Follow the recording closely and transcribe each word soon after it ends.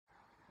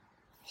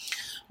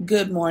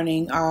Good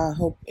morning. I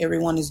hope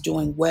everyone is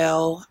doing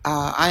well.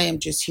 I am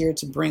just here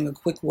to bring a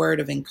quick word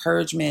of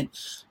encouragement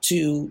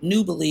to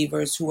new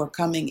believers who are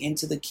coming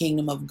into the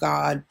kingdom of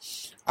God.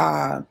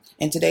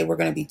 And today we're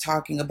going to be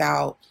talking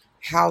about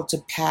how to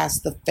pass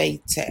the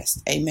faith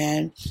test.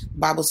 Amen. The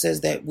Bible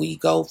says that we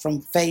go from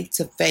faith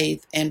to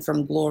faith and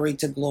from glory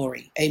to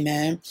glory.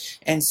 Amen.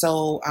 And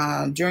so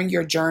during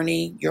your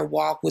journey, your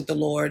walk with the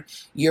Lord,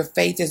 your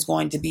faith is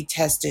going to be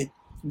tested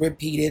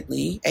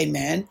repeatedly.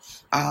 Amen.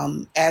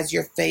 As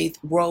your faith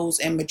grows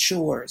and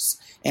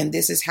matures. And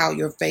this is how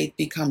your faith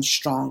becomes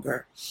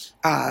stronger.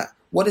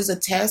 What is a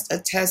test? A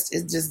test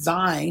is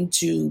designed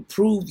to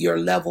prove your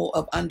level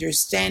of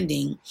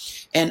understanding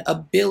and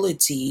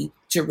ability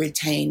to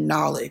retain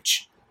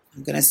knowledge.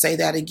 I'm going to say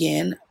that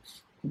again.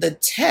 The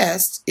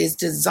test is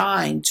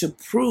designed to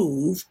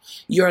prove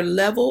your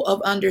level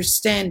of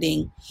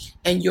understanding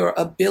and your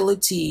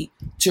ability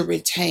to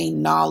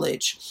retain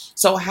knowledge.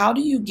 So, how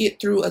do you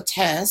get through a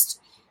test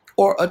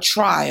or a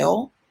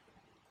trial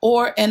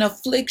or an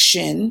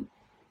affliction?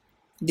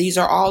 These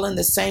are all in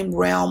the same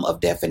realm of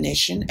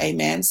definition.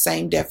 Amen.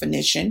 Same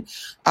definition,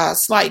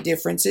 slight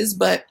differences,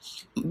 but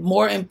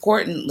more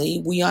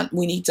importantly, we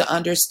need to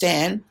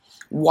understand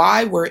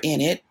why we're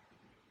in it.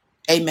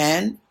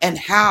 Amen. And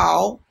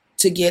how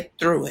to get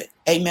through it.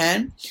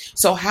 Amen.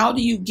 So how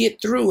do you get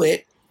through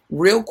it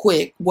real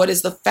quick? What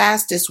is the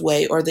fastest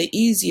way or the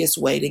easiest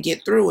way to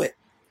get through it?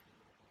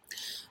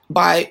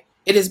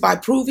 It is by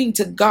proving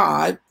to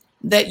God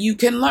that you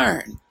can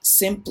learn.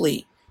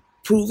 Simply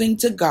proving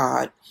to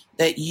God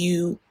that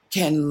you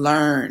can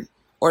learn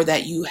or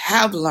that you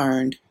have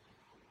learned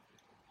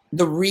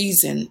the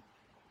reason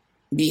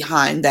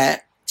behind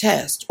that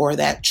test or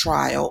that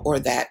trial or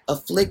that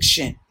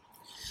affliction.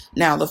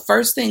 Now, the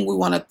first thing we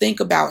want to think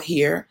about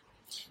here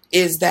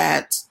is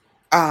that,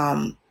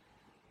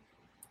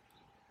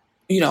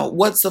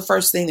 what's the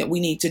first thing that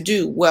we need to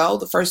do? Well,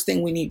 the first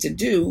thing we need to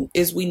do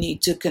is we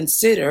need to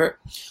consider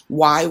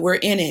why we're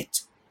in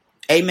it.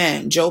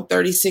 Amen. Job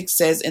 36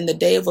 says, in the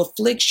day of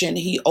affliction,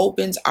 he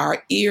opens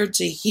our ear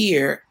to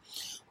hear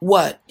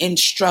what?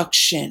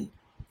 Instruction.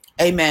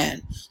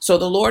 Amen. So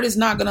the Lord is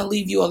not going to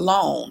leave you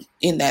alone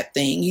in that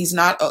thing.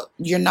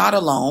 You're not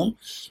alone.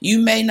 You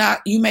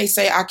may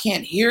say, I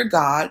can't hear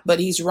God, but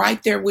he's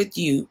right there with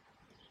you.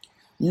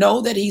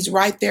 Know that he's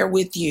right there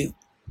with you.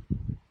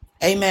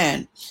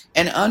 Amen.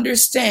 And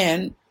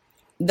understand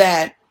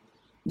that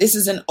this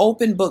is an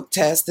open book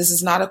test. This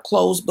is not a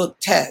closed book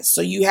test.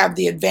 So you have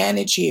the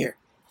advantage here.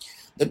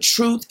 The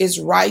truth is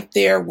right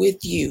there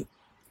with you.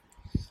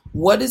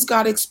 What does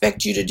God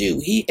expect you to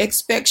do? He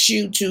expects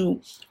you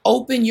to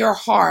open your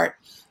heart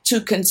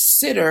to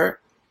consider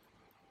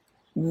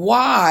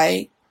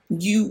why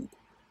you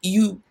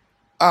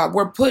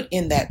were put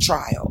in that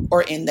trial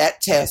or in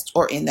that test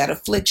or in that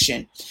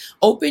affliction.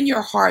 Open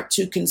your heart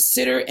to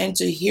consider and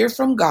to hear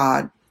from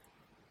God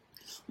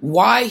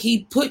why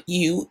he put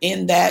you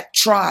in that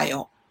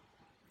trial.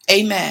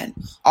 Amen.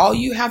 All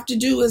you have to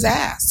do is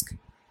ask,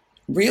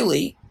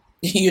 really,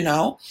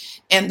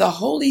 and the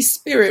Holy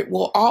Spirit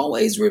will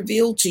always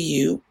reveal to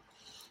you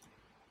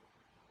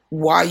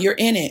why you're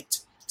in it.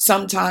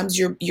 Sometimes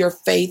your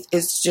faith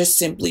is just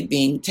simply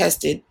being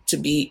tested to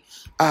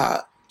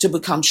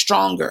become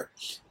stronger.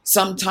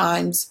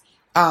 Sometimes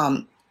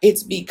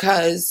it's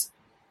because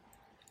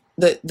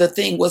the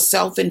thing was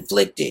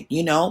self-inflicted.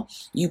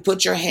 You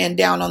put your hand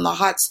down on the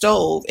hot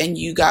stove and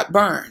you got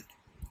burned,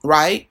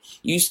 right?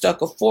 You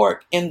stuck a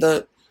fork in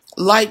the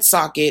light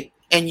socket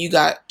and you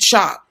got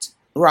shocked,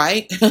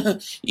 right?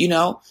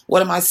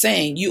 What am I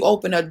saying? You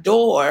open a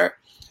door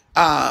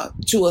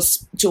to a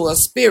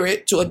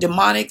spirit, to a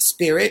demonic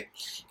spirit,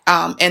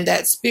 and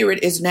that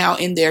spirit is now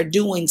in there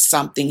doing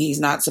something he's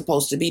not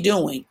supposed to be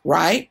doing,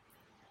 right?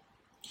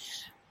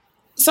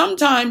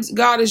 Sometimes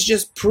God is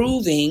just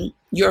proving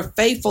your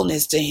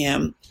faithfulness to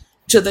him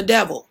to the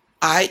devil,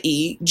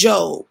 i.e.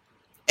 Job.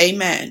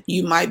 Amen.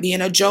 You might be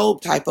in a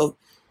Job type of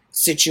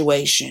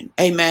situation.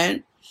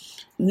 Amen.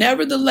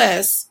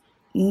 Nevertheless,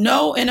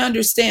 know and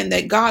understand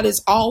that God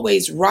is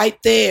always right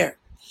there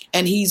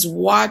and he's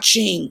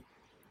watching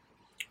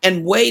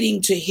and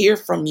waiting to hear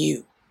from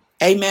you.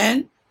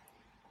 Amen.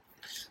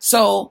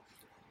 So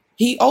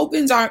he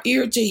opens our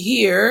ear to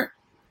hear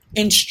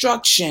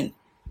instruction.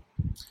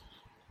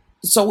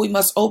 So we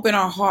must open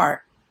our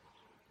heart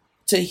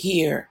to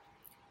hear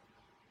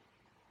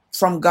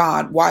from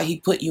God why he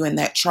put you in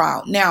that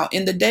trial. Now,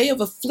 in the day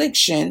of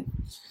affliction,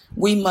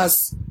 we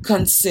must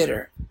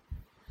consider.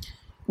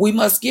 We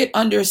must get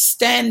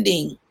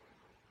understanding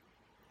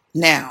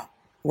now,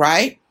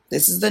 right?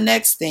 This is the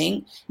next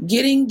thing.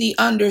 Getting the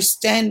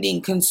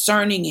understanding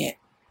concerning it.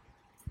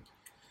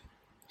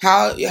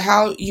 How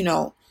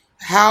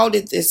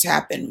did this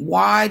happen?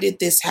 Why did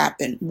this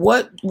happen?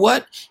 What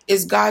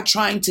is God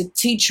trying to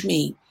teach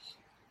me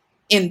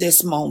in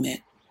this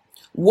moment?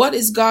 What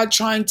is God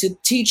trying to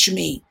teach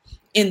me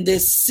in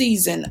this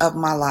season of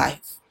my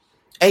life?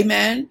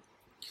 Amen.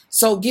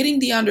 So getting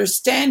the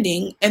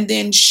understanding and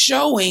then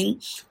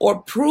showing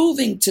or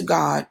proving to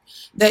God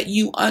that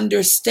you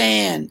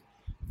understand.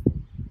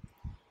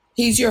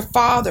 He's your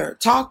father.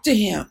 Talk to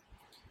him.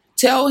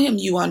 Tell him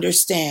you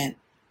understand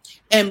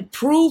and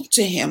prove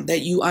to him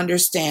that you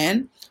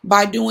understand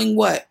by doing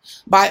what?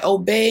 By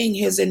obeying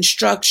his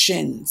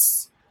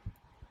instructions.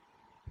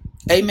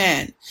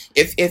 Amen.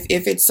 If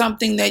it's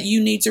something that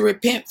you need to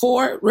repent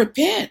for,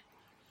 repent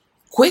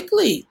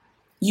quickly,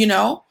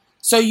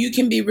 so you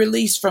can be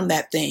released from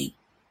that thing.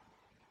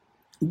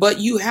 But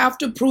you have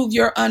to prove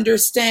your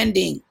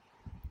understanding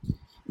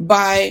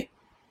by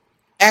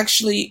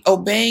actually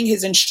obeying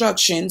his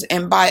instructions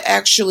and by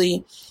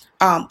actually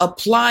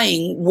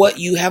applying what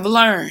you have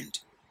learned.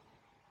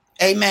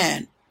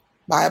 Amen.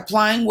 By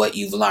applying what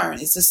you've learned.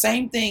 It's the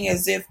same thing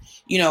as if,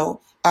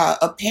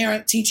 a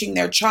parent teaching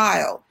their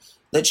child.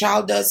 The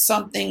child does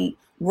something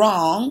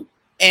wrong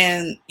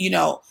and,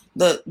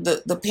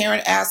 the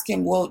parent asks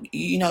him, well, do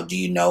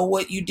you know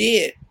what you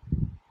did?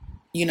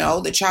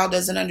 The child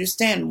doesn't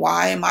understand.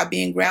 Why am I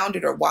being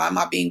grounded, or why am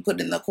I being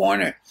put in the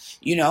corner?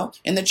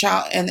 And the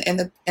child and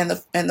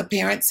the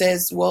parent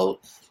says, well,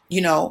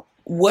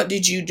 what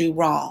did you do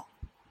wrong?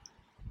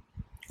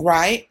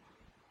 Right?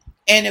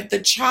 And if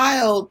the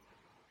child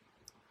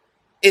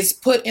is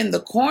put in the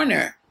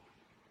corner,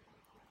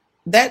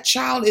 that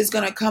child is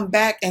going to come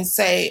back and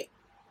say,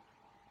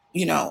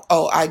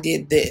 oh, I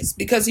did this,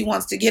 because he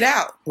wants to get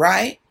out,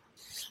 right?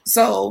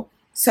 So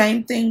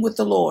same thing with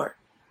the Lord.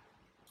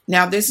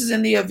 Now, this is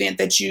in the event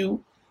that your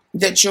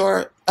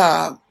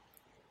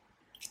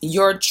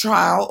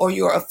trial or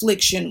your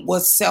affliction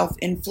was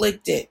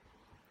self-inflicted.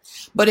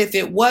 But if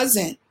it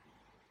wasn't,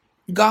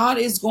 God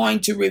is going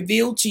to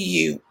reveal to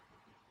you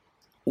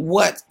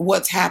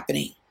what's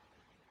happening.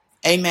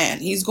 Amen.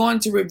 He's going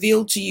to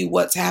reveal to you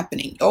what's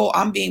happening. Oh,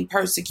 I'm being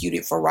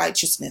persecuted for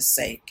righteousness'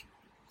 sake.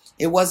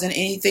 It wasn't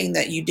anything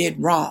that you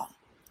did wrong,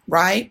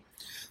 right?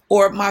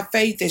 Or my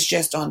faith is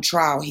just on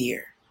trial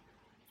here.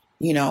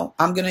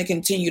 I'm going to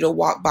continue to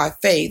walk by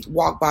faith,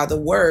 walk by the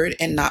word,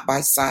 and not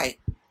by sight.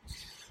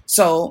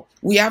 So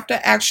we have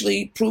to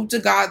actually prove to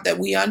God that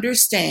we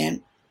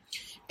understand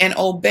and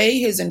obey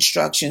his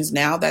instructions.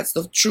 Now, that's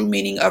the true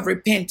meaning of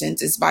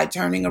repentance, is by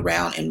turning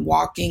around and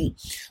walking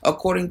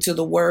according to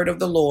the word of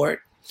the Lord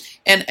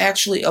and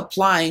actually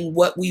applying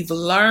what we've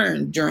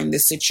learned during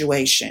this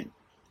situation.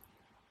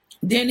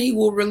 Then he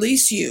will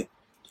release you,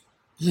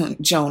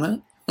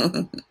 Jonah.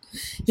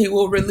 He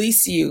will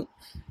release you,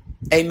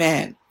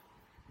 amen,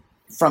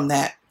 from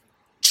that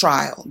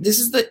trial. This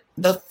is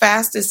the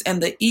fastest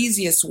and the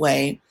easiest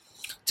way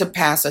to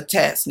pass a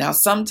test. Now,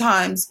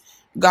 sometimes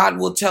God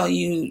will tell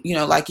you,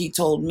 like he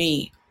told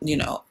me,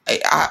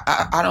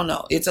 I don't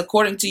know. It's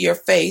according to your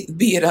faith,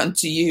 be it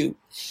unto you.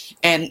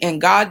 And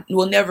God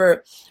will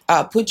never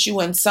put you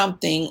in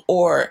something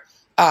or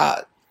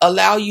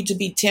allow you to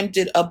be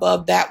tempted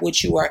above that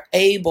which you are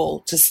able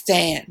to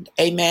stand.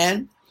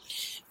 Amen.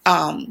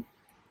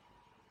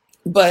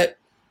 But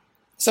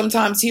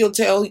sometimes he'll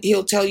tell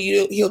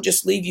you, he'll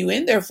just leave you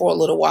in there for a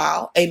little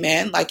while.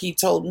 Amen. Like he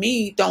told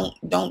me,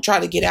 don't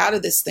try to get out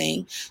of this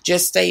thing.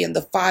 Just stay in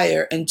the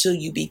fire until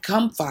you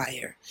become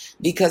fire,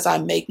 because I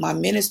make my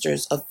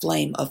ministers a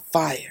flame of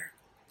fire.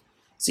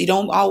 So you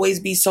don't always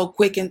be so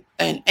quick and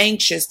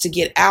anxious to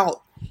get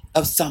out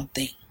of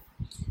something.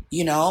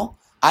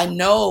 I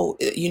know,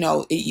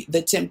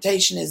 the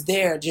temptation is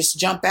there. Just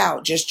jump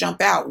out.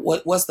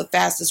 What's the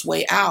fastest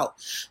way out?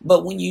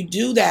 But when you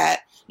do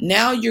that,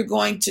 now you're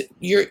going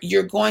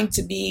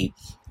to be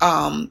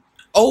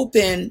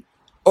open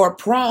or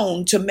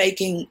prone to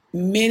making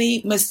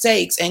many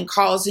mistakes and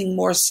causing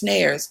more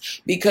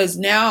snares, because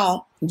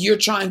now you're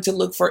trying to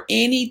look for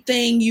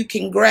anything you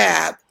can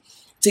grab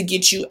to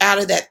get you out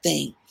of that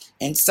thing.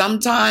 And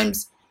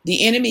sometimes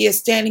the enemy is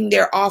standing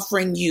there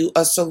offering you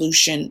a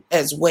solution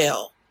as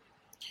well.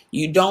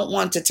 You don't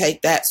want to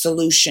take that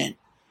solution.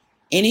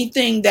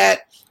 Anything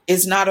that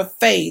is not of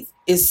faith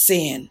is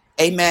sin.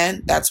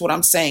 Amen. That's what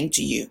I'm saying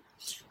to you.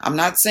 I'm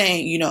not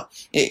saying,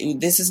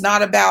 this is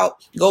not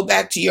about go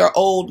back to your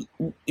old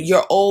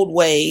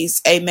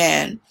ways.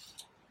 Amen.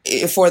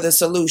 For the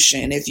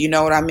solution, if you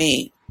know what I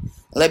mean.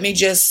 Let me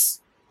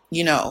just,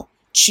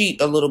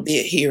 cheat a little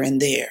bit here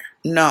and there.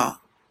 No,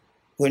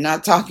 we're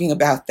not talking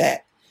about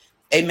that.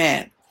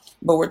 Amen.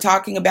 But we're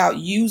talking about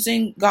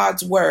using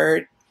God's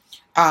word,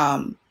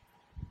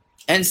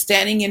 and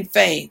standing in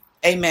faith.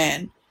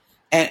 Amen.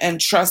 And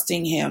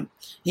trusting him.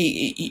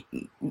 He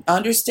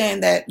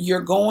understand that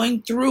you're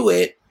going through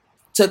it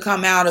to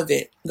come out of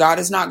it. God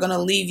is not going to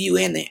leave you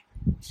in it.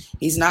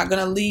 He's not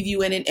going to leave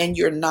you in it, and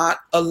you're not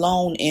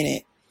alone in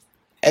it.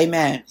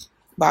 Amen.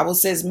 Bible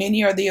says,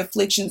 many are the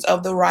afflictions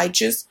of the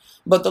righteous,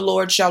 but the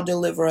Lord shall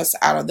deliver us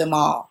out of them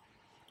all.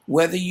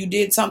 Whether you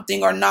did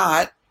something or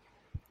not,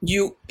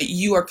 you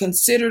are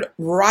considered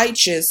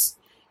righteous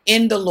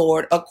in the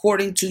Lord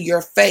according to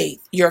your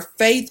faith. Your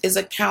faith is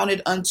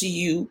accounted unto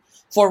you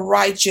for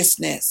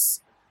righteousness,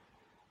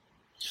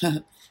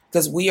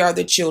 because we are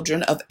the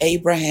children of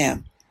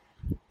Abraham.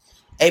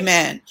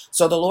 Amen.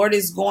 So the Lord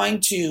is going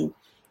to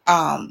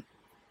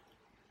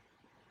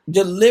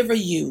deliver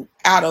you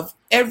out of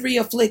every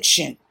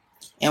affliction.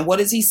 And what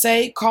does he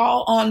say?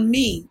 Call on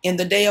me in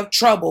the day of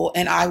trouble,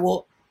 and I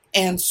will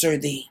answer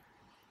thee.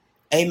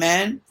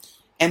 Amen.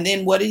 And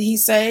then what did he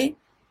say?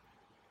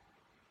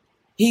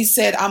 He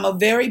said, I'm a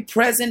very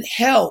present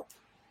help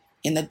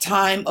in the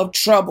time of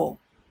trouble.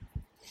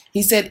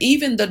 He said,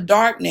 even the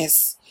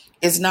darkness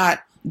is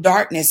not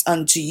darkness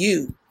unto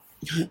you,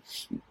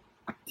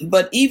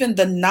 but even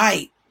the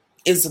night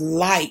is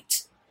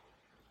light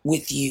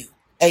with you.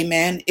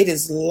 Amen. It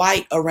is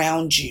light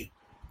around you.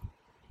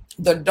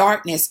 The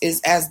darkness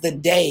is as the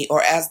day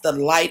or as the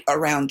light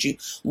around you.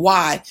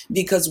 Why?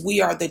 Because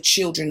we are the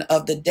children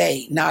of the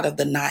day, not of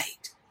the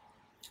night.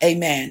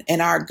 Amen.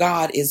 And our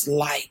God is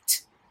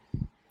light.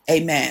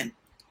 Amen.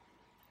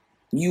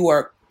 You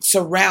are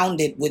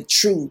surrounded with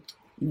truth,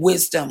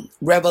 wisdom,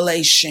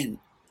 revelation,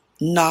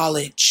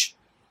 knowledge.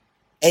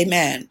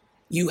 Amen.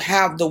 You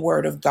have the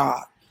word of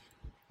God.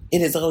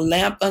 It is a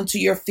lamp unto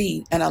your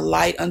feet and a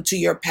light unto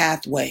your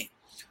pathway.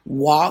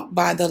 Walk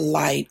by the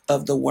light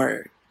of the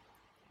word.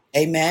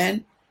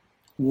 Amen.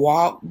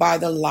 Walk by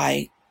the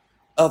light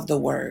of the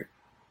word.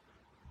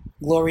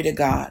 Glory to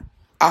God.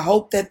 I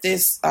hope that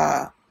this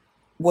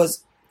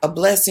was a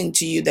blessing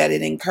to you, that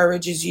it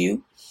encourages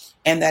you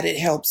and that it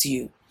helps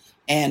you.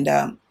 And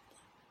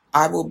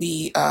I will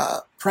be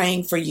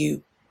praying for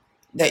you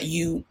that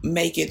you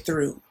make it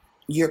through.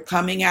 You're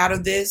coming out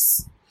of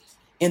this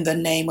in the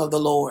name of the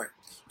Lord.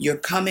 You're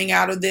coming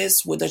out of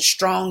this with a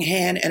strong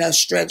hand and a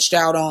stretched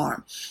out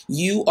arm.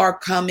 You are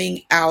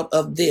coming out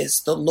of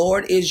this. The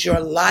Lord is your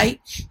light.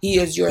 He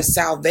is your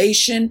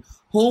salvation.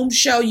 Whom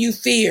shall you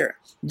fear?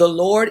 The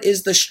Lord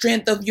is the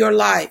strength of your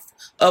life.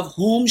 Of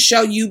whom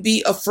shall you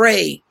be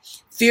afraid?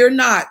 Fear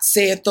not,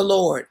 saith the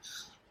Lord.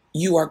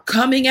 You are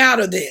coming out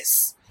of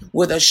this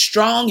with a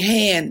strong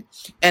hand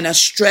and a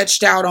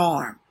stretched out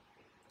arm.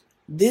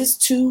 This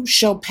too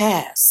shall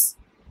pass.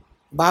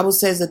 The Bible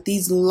says that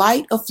these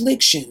light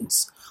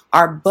afflictions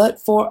are but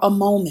for a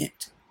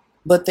moment,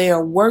 but they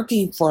are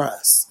working for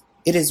us.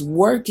 It is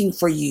working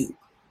for you.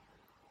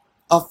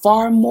 A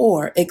far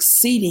more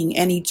exceeding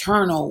and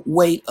eternal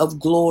weight of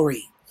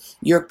glory.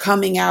 You're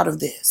coming out of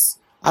this.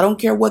 I don't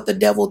care what the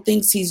devil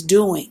thinks he's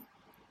doing.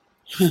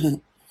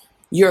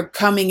 You're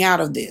coming out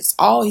of this.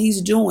 All he's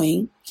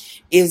doing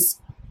is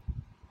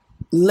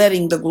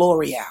letting the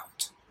glory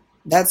out.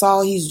 That's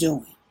all he's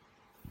doing.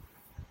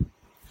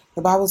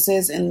 The Bible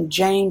says in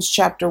James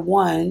chapter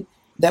 1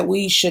 that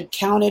we should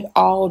count it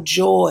all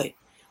joy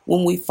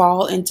when we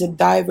fall into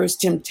diverse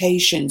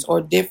temptations or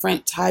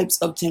different types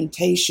of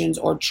temptations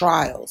or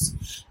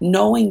trials,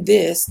 knowing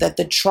this, that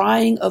the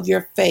trying of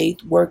your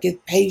faith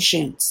worketh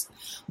patience.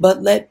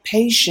 But let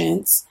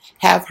patience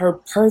have her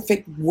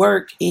perfect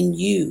work in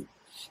you,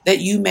 that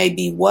you may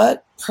be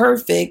what?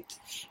 Perfect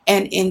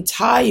and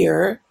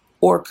entire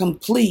or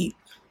complete,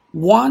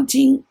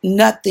 wanting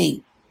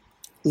nothing,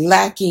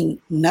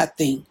 lacking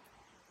nothing.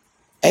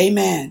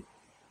 Amen.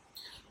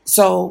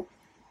 So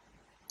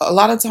a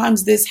lot of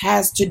times this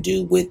has to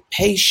do with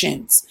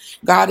patience.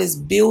 God is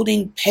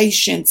building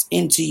patience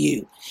into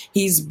you.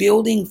 He's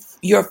building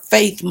your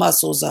faith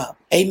muscles up.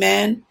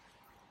 Amen.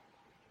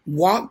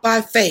 Walk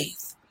by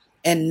faith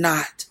and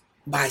not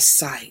by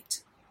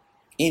sight.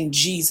 In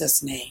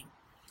Jesus' name.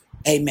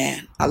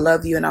 Amen. I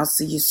love you and I'll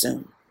see you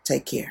soon.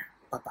 Take care.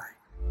 Bye-bye.